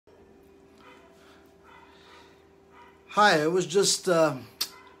Hi, I was just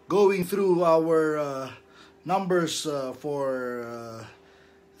going through our numbers for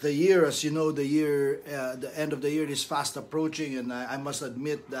the year. As you know, the end of the year is fast approaching, and I must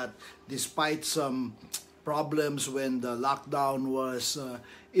admit that despite some problems when the lockdown was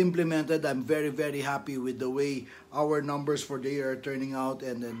implemented, I'm very, very happy with the way our numbers for the year are turning out,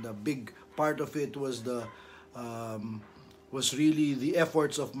 and then the big part of it um, was really the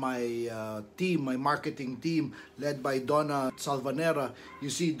efforts of my team, my marketing team, led by Donna Salvanera. You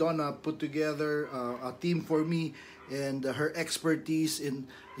see, Donna put together a team for me, and her expertise in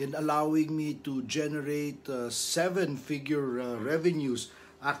allowing me to generate seven-figure revenues,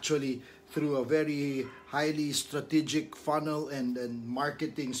 actually through a very highly strategic funnel and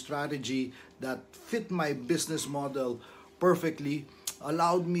marketing strategy that fit my business model perfectly,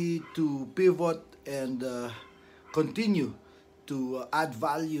 allowed me to pivot and continue to add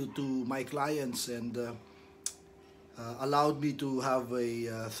value to my clients, and allowed me to have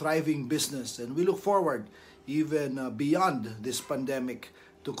a thriving business. And we look forward, even beyond this pandemic,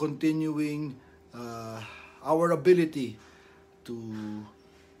 to continuing our ability to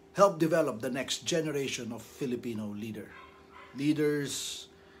help develop the next generation of Filipino leaders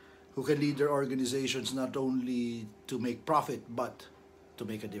who can lead their organizations not only to make profit but to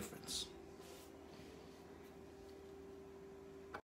make a difference.